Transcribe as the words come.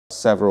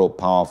several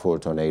powerful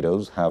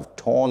tornadoes have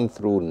torn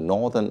through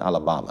northern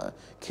Alabama,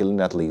 killing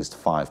at least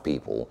 5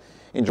 people,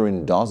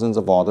 injuring dozens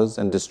of others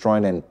and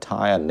destroying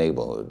entire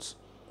neighborhoods.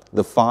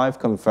 The 5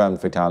 confirmed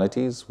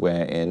fatalities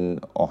were in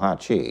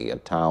Ohatchee, a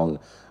town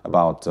of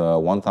about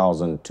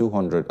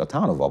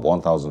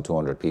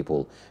 1,200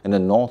 people in the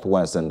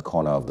northwestern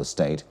corner of the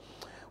state,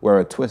 where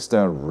a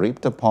twister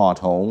ripped apart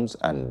homes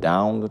and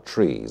downed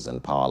trees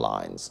and power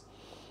lines.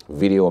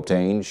 Video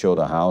obtained showed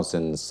a house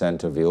in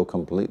Centerville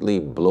completely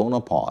blown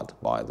apart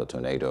by the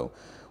tornado,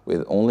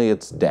 with only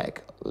its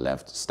deck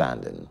left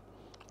standing.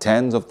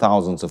 Tens of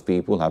thousands of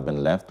people have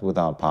been left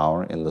without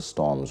power in the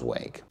storm's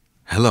wake.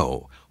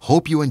 Hello,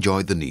 hope you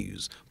enjoyed the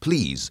news.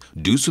 Please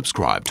do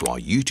subscribe to our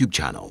YouTube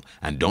channel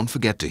and don't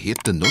forget to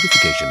hit the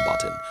notification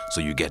button so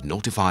you get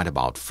notified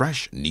about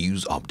fresh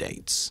news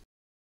updates.